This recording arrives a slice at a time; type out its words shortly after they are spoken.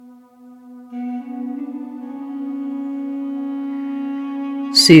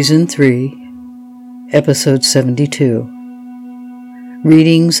Season 3, Episode 72.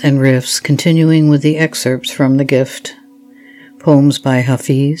 Readings and Riffs continuing with the excerpts from The Gift. Poems by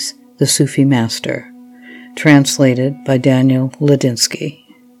Hafiz, the Sufi Master. Translated by Daniel Ladinsky.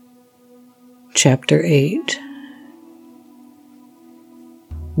 Chapter 8.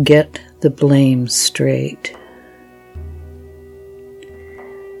 Get the blame straight.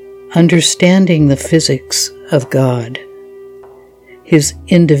 Understanding the physics of God, His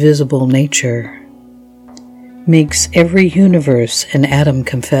indivisible nature, makes every universe and atom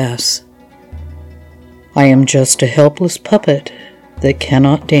confess, I am just a helpless puppet that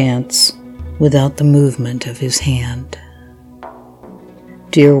cannot dance without the movement of His hand.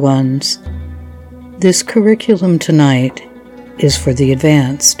 Dear ones, this curriculum tonight is for the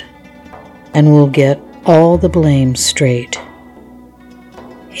advanced, and will get all the blame straight.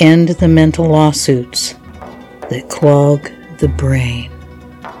 End the mental lawsuits that clog the brain.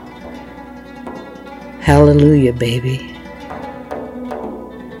 Hallelujah, baby.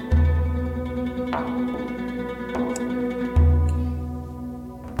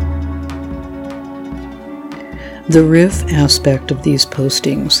 The riff aspect of these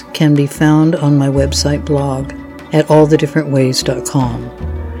postings can be found on my website blog at allthedifferentways.com,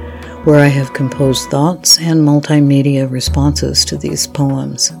 where I have composed thoughts and multimedia responses to these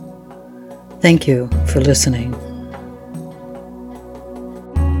poems. Thank you for listening.